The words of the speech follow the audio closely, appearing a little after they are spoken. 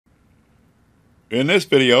In this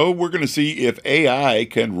video, we're going to see if AI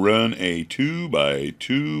can run a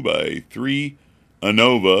 2x2x3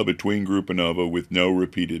 ANOVA between group ANOVA with no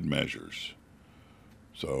repeated measures.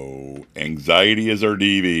 So anxiety is our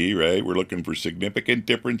DV, right? We're looking for significant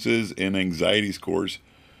differences in anxiety scores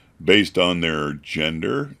based on their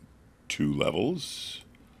gender, 2 levels,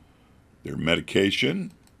 their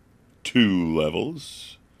medication, 2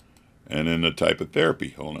 levels, and then the type of therapy.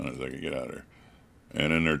 Hold on a second, get out of there.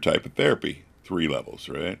 And then their type of therapy, 3 levels,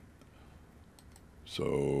 right?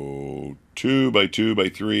 So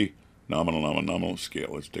 2x2x3, nominal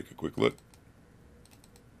scale. Let's take a quick look.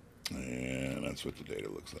 And that's what the data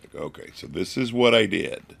looks like. Okay, so this is what I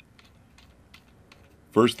did.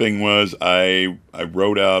 First thing was I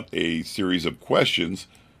wrote out a series of questions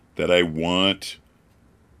that I want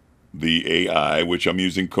the AI, which I'm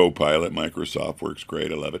using Copilot. Microsoft works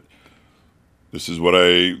great. I love it. This is what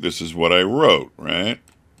I wrote, right?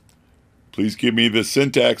 Please give me the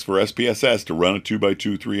syntax for SPSS to run a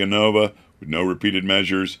 2x2 3 ANOVA with no repeated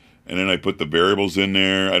measures. And then I put the variables in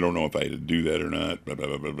there. I don't know if I had to do that or not, blah, blah,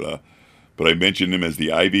 blah, blah, blah. But I mentioned them as the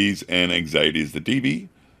IVs and anxiety as the DV.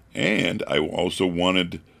 And I also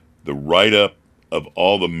wanted the write-up of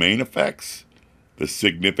all the main effects, the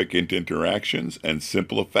significant interactions, and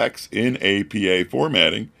simple effects in APA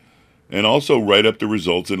formatting. And also write up the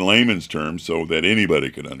results in layman's terms so that anybody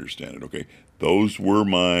could understand it, okay? Those were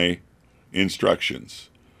my instructions.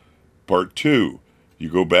 Part 2, you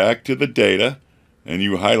go back to the data and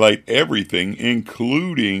you highlight everything,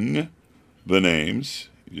 including the names.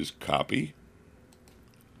 You just copy.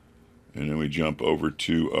 And then we jump over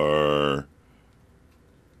to our...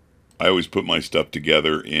 I always put my stuff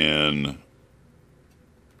together in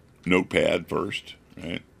Notepad first,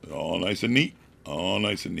 right? All nice and neat. All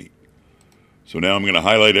nice and neat. So now I'm going to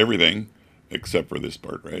highlight everything except for this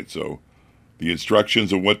part, right? So the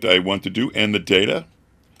instructions of what I want to do and the data.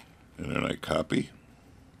 And then I copy.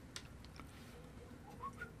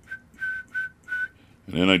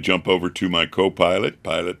 And then I jump over to my Copilot,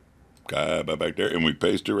 back there, and we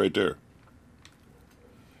paste it right there.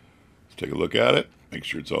 Let's take a look at it. Make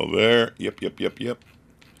sure it's all there. Yep.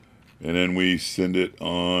 And then we send it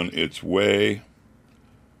on its way.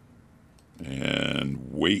 And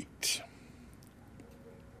wait.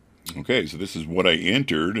 Okay, so this is what I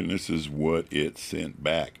entered, and this is what it sent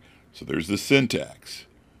back. So there's the syntax.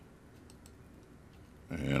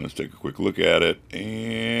 And let's take a quick look at it.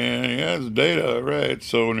 And yeah, it's data, all right.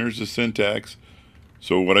 So there's the syntax.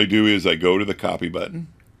 So what I do is I go to the copy button,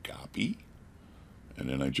 copy, and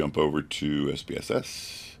then I jump over to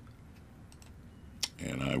SPSS.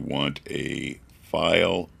 And I want a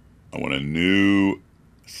file. I want a new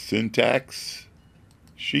syntax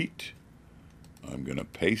sheet. I'm going to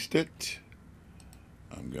paste it.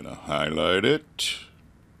 I'm going to highlight it.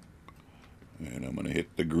 And I'm going to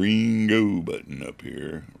hit the green go button up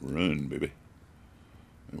here. Run, baby.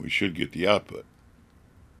 And we should get the output.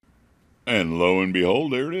 And lo and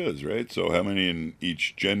behold, there it is, right? So how many in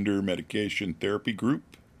each gender, medication, therapy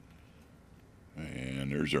group?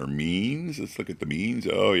 And there's our means. Let's look at the means.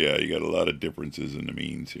 Oh, yeah, you got a lot of differences in the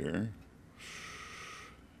means here.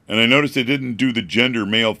 And I noticed they didn't do the gender,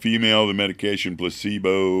 male, female, the medication,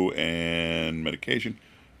 placebo, and medication,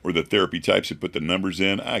 or the therapy types that put the numbers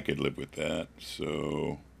in. I could live with that.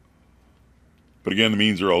 So, but again, the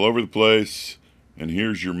means are all over the place. And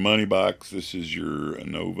here's your money box. This is your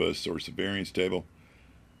ANOVA source of variance table.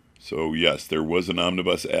 So yes, there was an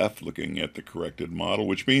omnibus F looking at the corrected model,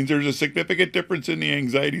 which means there's a significant difference in the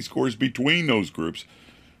anxiety scores between those groups.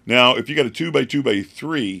 Now, if you got a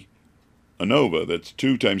 2x2x3 ANOVA, that's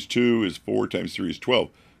 2 times 2 is 4 times 3 is 12.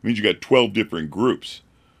 It means you got 12 different groups.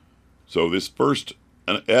 So this first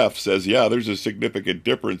F says, yeah, there's a significant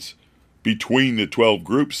difference between the 12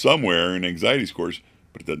 groups somewhere in anxiety scores,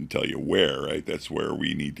 but it doesn't tell you where, right? That's where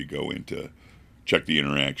we need to go into check the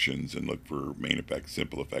interactions and look for main effects,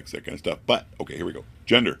 simple effects, that kind of stuff. But, okay, here we go.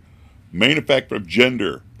 Gender. Main effect of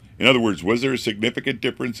gender. In other words, was there a significant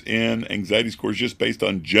difference in anxiety scores just based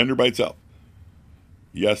on gender by itself?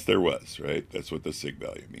 Yes, there was, right? That's what the sig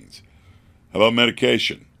value means. How about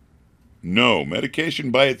medication? No,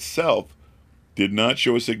 medication by itself did not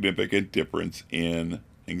show a significant difference in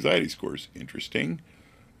anxiety scores. Interesting.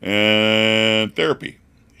 And therapy.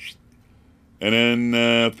 And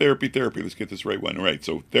then therapy. Let's get this right one. Right,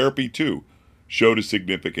 so therapy too showed a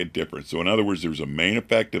significant difference. So in other words, there's a main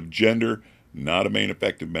effect of gender, not a main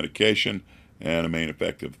effect of medication, and a main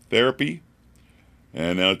effect of therapy.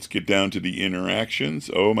 And now let's get down to the interactions.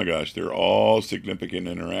 Oh my gosh, they're all significant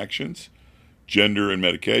interactions. Gender and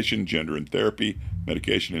medication, gender and therapy,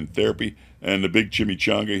 medication and therapy. And the big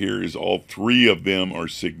chimichanga here is all 3 of them are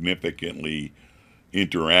significantly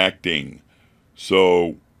interacting.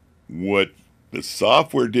 So what the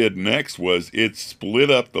software did next was it split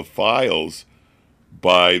up the files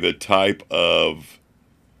by the type of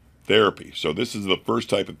therapy. So this is the first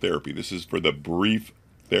type of therapy. This is for the brief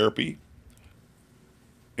therapy.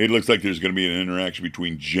 It looks like there's going to be an interaction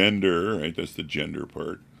between gender, right? That's the gender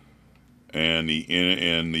part, and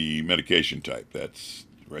the medication type. That's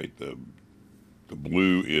right. The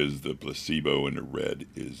blue is the placebo and the red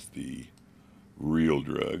is the real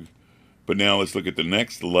drug. But now let's look at the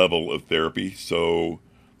next level of therapy. So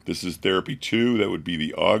this is therapy 2. That would be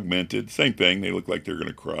the augmented. Same thing. They look like they're going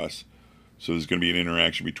to cross. So there's going to be an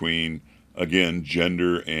interaction between, again,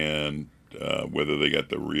 gender and whether they got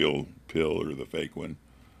the real pill or the fake one.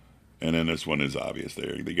 And then this one is obvious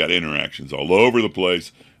there. They got interactions all over the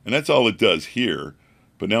place. And that's all it does here.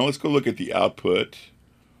 But now let's go look at the output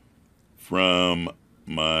from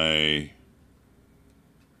my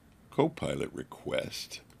Copilot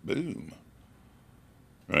request. Boom.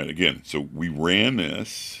 All right, again, so we ran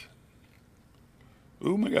this.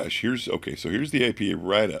 Oh my gosh, here's the APA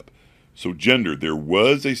write-up. So gender, there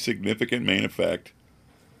was a significant main effect,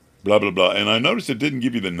 blah, blah, blah. And I noticed it didn't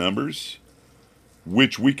give you the numbers,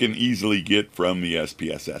 which we can easily get from the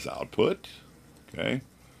SPSS output, okay?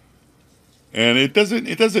 And it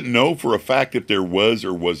doesn't know for a fact if there was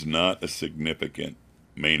or was not a significant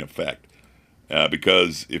main effect.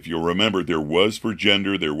 Because if you'll remember, there was for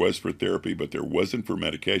gender, there was for therapy, but there wasn't for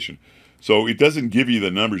medication. So it doesn't give you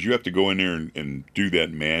the numbers. You have to go in there and do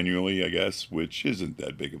that manually, I guess, which isn't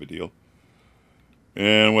that big of a deal.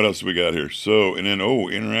 And what else do we got here? So, and then,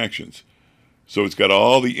 interactions. So it's got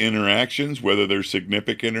all the interactions, whether they're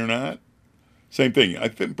significant or not. Same thing.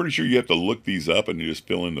 I'm pretty sure you have to look these up and you just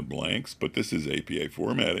fill in the blanks, but this is APA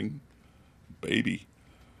formatting, baby.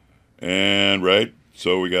 And, right,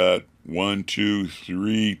 so we got 1, 2,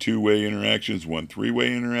 3 two-way interactions, 1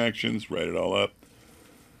 three-way interactions, write it all up.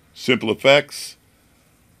 Simple effects.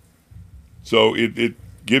 So it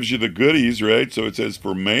gives you the goodies, right? So it says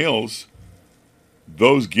for males,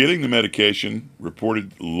 those getting the medication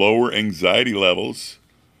reported lower anxiety levels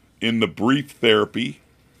in the brief therapy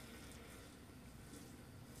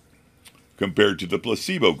compared to the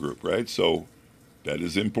placebo group, right? So that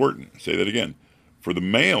is important. Say that again. For the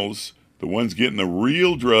males, the ones getting the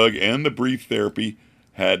real drug and the brief therapy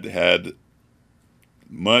had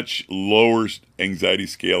much lower anxiety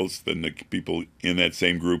scales than the people in that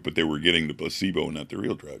same group, but they were getting the placebo, not the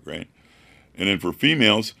real drug, right? And then for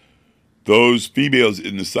females, those females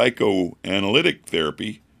in the psychoanalytic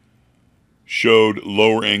therapy showed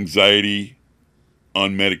lower anxiety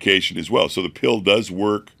on medication as well. So the pill does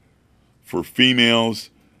work for females,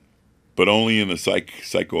 but only in the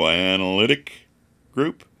psychoanalytic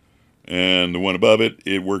group. And the one above it,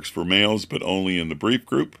 it works for males, but only in the brief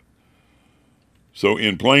group. So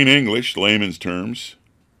in plain English, layman's terms,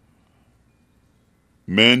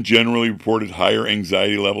 men generally reported higher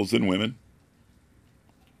anxiety levels than women.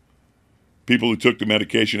 People who took the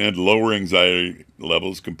medication had lower anxiety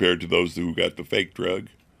levels compared to those who got the fake drug.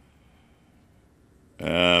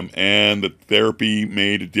 And the therapy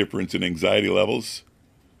made a difference in anxiety levels.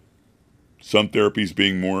 Some therapies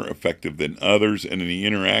being more effective than others, and in the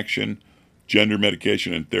interaction, gender,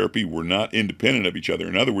 medication, and therapy were not independent of each other.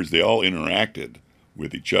 In other words, they all interacted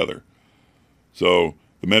with each other. So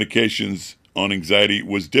the medications on anxiety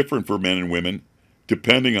was different for men and women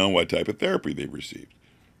depending on what type of therapy they received.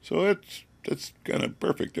 So that's kind of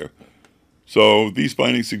perfect there. So these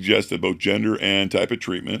findings suggest that both gender and type of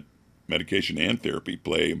treatment, medication and therapy,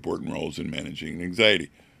 play important roles in managing anxiety.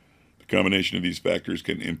 The combination of these factors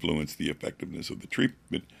can influence the effectiveness of the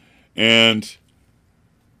treatment. And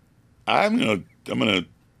I'm gonna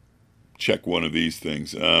check one of these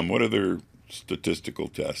things. What other statistical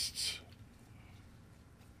tests?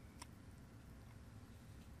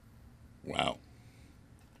 Wow.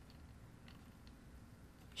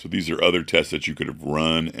 So these are other tests that you could have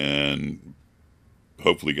run and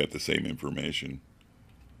hopefully got the same information.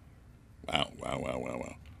 Wow, wow, wow, wow,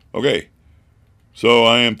 wow. Okay, so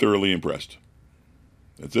I am thoroughly impressed.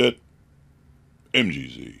 That's it.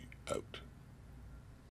 MGZ out.